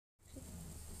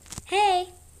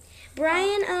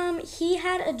Brian, he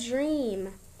had a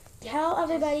dream. Tell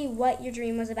everybody what your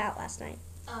dream was about last night.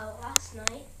 Last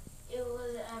night, it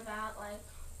was about, like,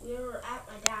 we were at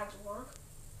my dad's work,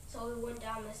 so we went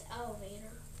down this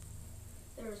elevator.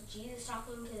 There was Jesus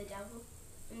talking to the devil,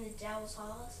 and the devil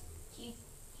saw us. He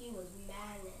was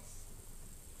madness.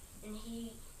 And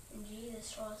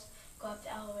Jesus told us, go up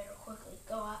the elevator quickly,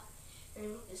 go up.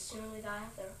 And as soon as we got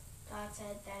up there, God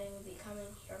said that he would be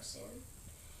coming here soon.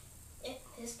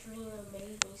 This dream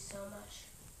amazed me so much.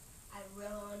 I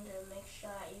really wanted to make sure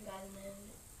that you guys knew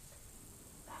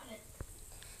about it.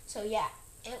 So yeah,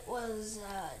 it was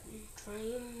a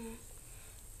dream.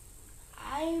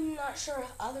 I'm not sure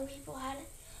if other people had it,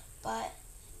 but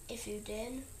if you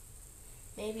did,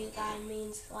 maybe God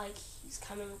means like he's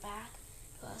coming back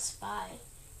to us by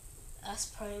us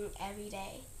praying every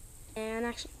day. And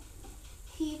actually,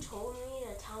 he told me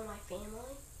to tell my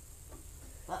family,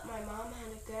 but my mom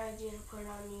had a good idea to put it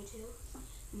on YouTube.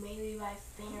 Maybe by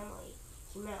family,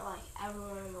 he meant like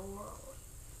everyone in the world.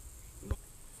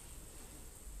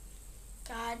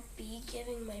 God be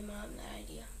giving my mom that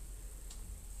idea.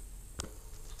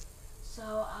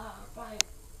 So, my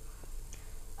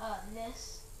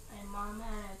mom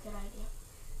had a good idea.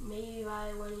 Maybe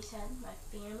by when he said my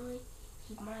family,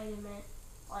 he might have meant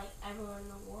like everyone in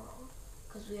the world,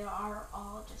 because we are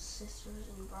all just sisters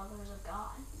and brothers of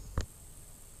God.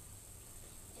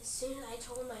 As soon as I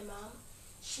told my mom,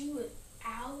 she was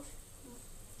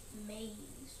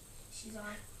amazed. She's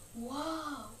like,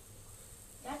 whoa,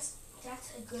 that's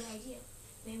a good idea.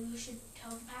 Maybe we should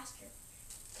tell the pastor.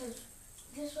 Because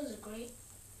this was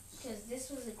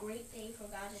a great day for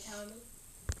God to tell me.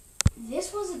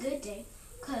 This was a good day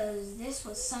because this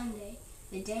was Sunday,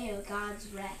 the day of God's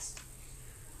rest.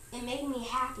 It made me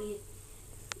happy,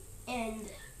 and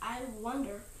I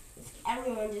wonder if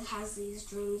everyone just has these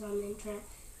dreams on the internet.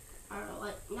 Or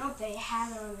like, not they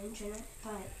have it on the internet,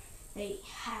 but they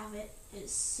have it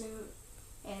as soon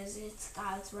as it's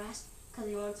God's rest, because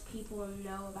he wants people to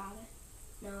know about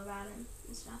him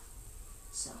and stuff.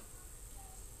 So,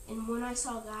 and when I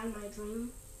saw God in my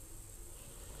dream,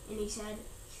 and he said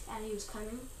that he was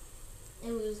coming,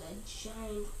 it was a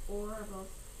giant orb of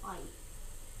light.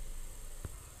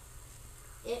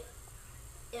 It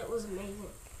was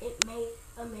amazing. It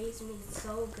amazed me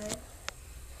so good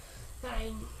that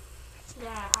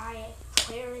I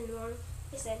prayed in the morning.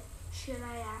 I said, should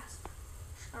I ask,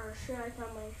 or should I tell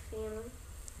my family?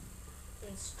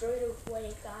 And straight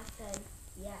away God said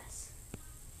yes.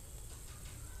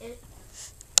 It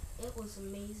was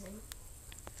amazing.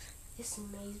 This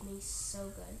amazed me so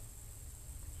good.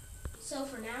 So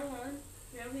from now on,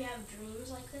 whenever we have dreams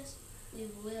like this, we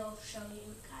will show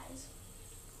you guys.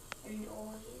 And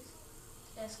always,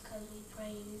 just because we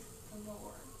praise the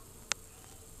Lord.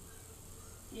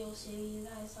 You'll see you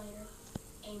guys later.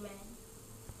 Amen.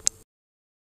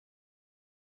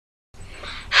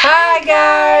 Hi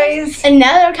guys!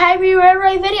 Another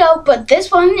copyright video, but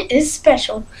this one is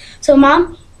special. So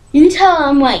Mom, you tell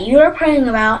them what you are praying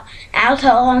about, and I'll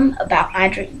tell them about my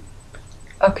dream.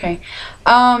 Okay.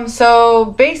 So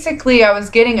basically I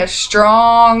was getting a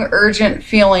strong, urgent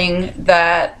feeling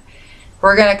that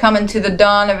we're going to come into the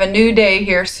dawn of a new day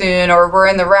here soon, or we're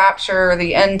in the rapture, or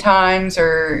the end times,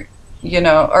 or,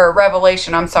 or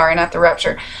Revelation, I'm sorry, not the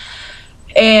rapture.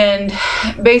 And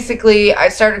basically I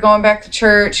started going back to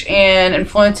church and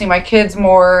influencing my kids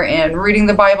more and reading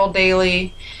the Bible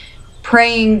daily,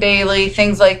 praying daily,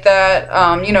 things like that,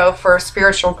 for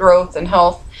spiritual growth and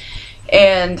health.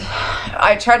 And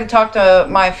I tried to talk to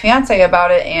my fiance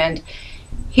about it, and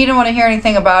he didn't want to hear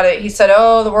anything about it. He said,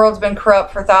 oh, the world's been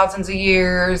corrupt for thousands of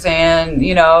years, and,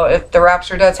 if the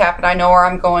rapture does happen, I know where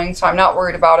I'm going, so I'm not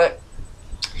worried about it.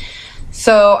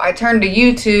 So I turned to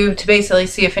YouTube to basically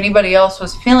see if anybody else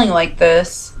was feeling like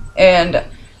this, and,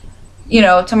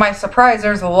 to my surprise,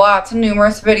 there's lots of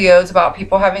numerous videos about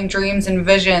people having dreams and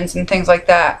visions and things like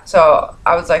that. So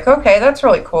I was like, okay, that's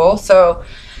really cool. So,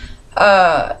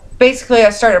 basically I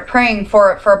started praying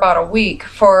for it for about a week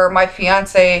for my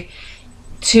fiance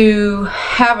to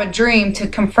have a dream to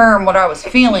confirm what I was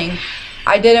feeling.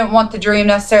 I didn't want the dream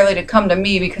necessarily to come to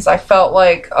me, because I felt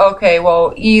like, okay,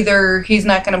 well, either he's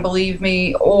not going to believe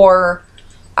me, or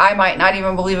I might not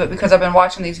even believe it because I've been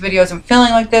watching these videos and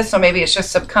feeling like this, so maybe it's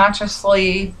just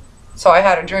subconsciously. So I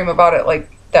had a dream about it like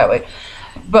that way.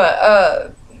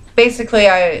 But basically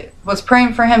I was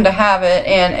praying for him to have it,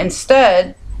 and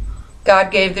instead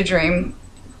God gave the dream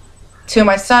to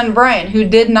my son Brian, who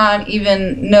did not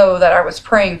even know that I was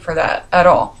praying for that at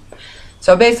all.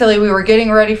 So basically we were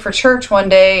getting ready for church one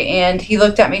day, and he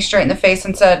looked at me straight in the face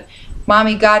and said,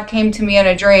 Mommy, God came to me in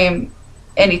a dream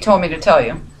and he told me to tell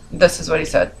you. This is what he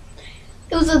said.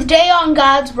 It was the day on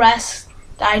God's rest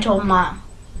that I told Mom.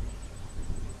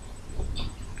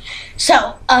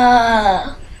 So,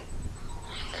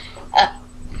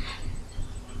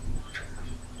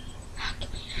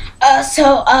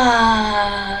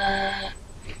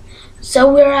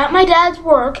 so we were at my dad's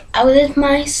work. I was with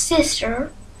my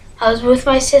sister. I was with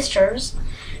my sisters.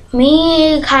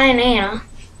 Me, Kai, and Anna,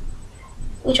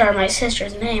 which are my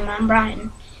sister's name. I'm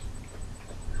Brian.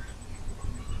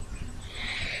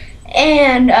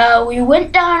 And we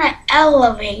went down an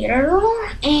elevator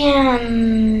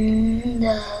and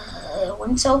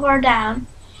went so far down.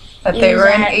 That they were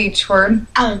in H word.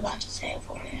 I was about to say it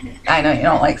for you. I know you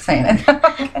don't like saying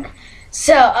it.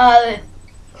 So,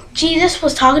 Jesus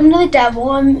was talking to the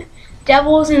devil, and the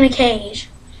devil was in a cage.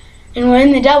 And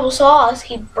when the devil saw us,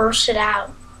 he bursted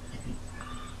out.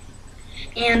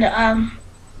 And,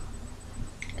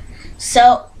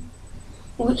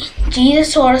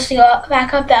 Jesus told us to go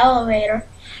back up the elevator.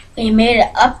 We made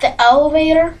it up the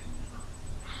elevator.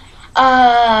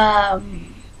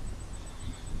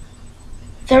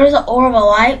 There was an orb of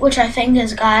light, which I think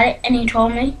is God, and he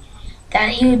told me that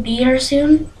he would be here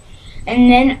soon.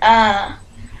 And then,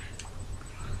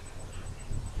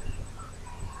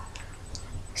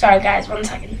 sorry guys, 1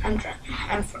 second.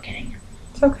 I'm forgetting.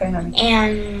 It's okay, honey.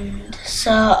 And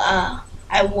so,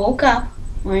 I woke up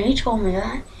when he told me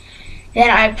that. Then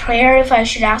I prayed if I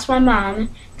should ask my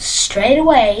mom. Straight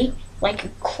away, like a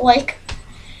click,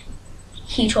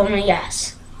 he told me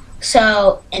yes.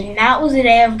 So, and that was the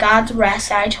day of God's rest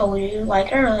that I told you, like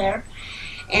earlier.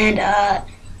 And the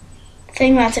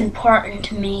thing that's important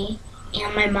to me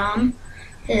and my mom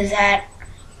is that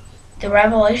the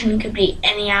revelation could be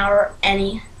any hour,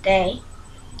 any day.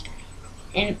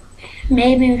 And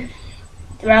maybe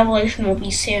the revelation will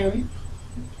be soon.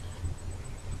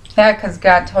 Yeah, because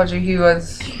God told you he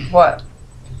was what?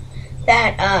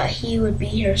 That he would be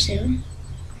here soon.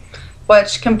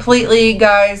 Which completely,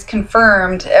 guys,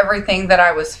 confirmed everything that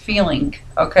I was feeling,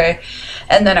 okay?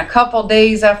 And then a couple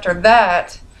days after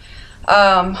that,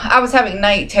 I was having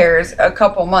night terrors a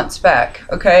couple months back,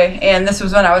 okay? And this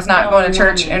was when I was not going to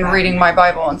church and reading my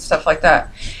Bible and stuff like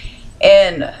that.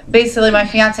 And basically my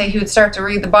fiance, he would start to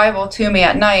read the Bible to me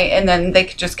at night, and then they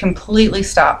could just completely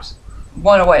stop,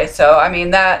 went away. So, I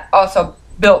mean, that also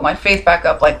built my faith back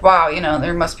up, like, wow, you know,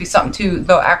 there must be something to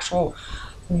the actual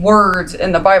words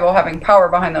in the Bible having power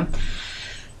behind them.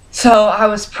 So I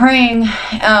was praying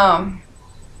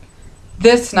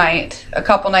this night, a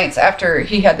couple nights after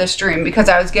he had this dream, because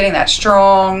I was getting that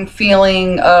strong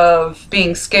feeling of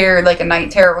being scared, like a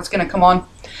night terror was going to come on.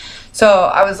 So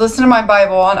I was listening to my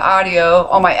Bible on audio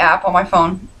on my app on my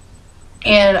phone,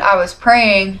 and I was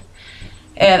praying,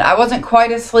 and I wasn't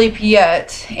quite asleep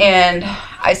yet, and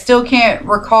I still can't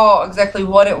recall exactly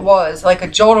what it was, like a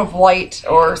jolt of light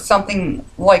or something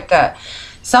like that.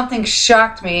 Something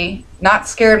shocked me, not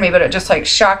scared me, but it just like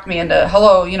shocked me into,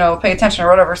 hello, you know, pay attention or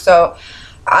whatever. So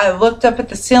I looked up at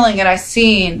the ceiling and I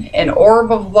seen an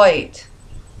orb of light,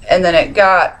 and then it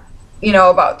got, you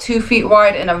know, about 2 feet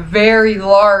wide, and a very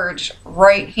large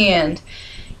right hand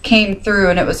came through,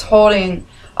 and it was holding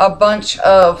a bunch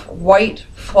of white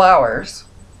flowers,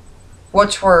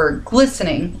 which were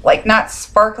glistening, like not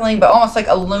sparkling, but almost like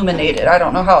illuminated. I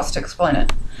don't know how else to explain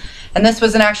it. And this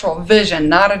was an actual vision,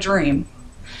 not a dream,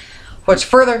 which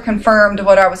further confirmed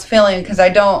what I was feeling, because I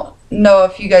don't know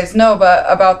if you guys know, but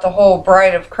about the whole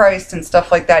bride of Christ and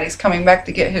stuff like that. He's coming back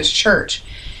to get his church.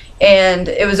 And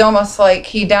it was almost like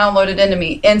he downloaded into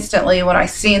me instantly when I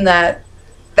seen that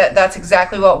that's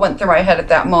exactly what went through my head at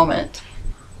that moment.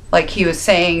 Like he was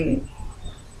saying,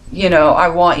 you know, I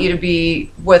want you to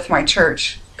be with my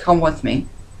church. Come with me.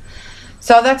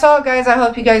 So that's all, guys. I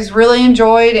hope you guys really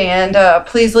enjoyed, and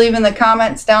please leave in the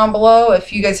comments down below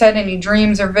if you guys had any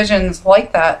dreams or visions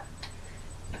like that,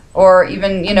 or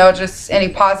even, you know, just any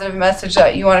positive message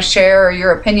that you want to share, or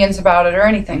your opinions about it, or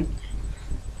anything.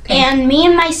 Okay. And me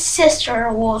and my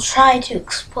sister will try to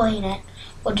explain it.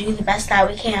 We'll do the best that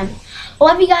we can.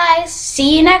 Love you guys.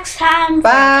 See you next time.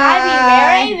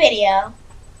 Bye. For a video.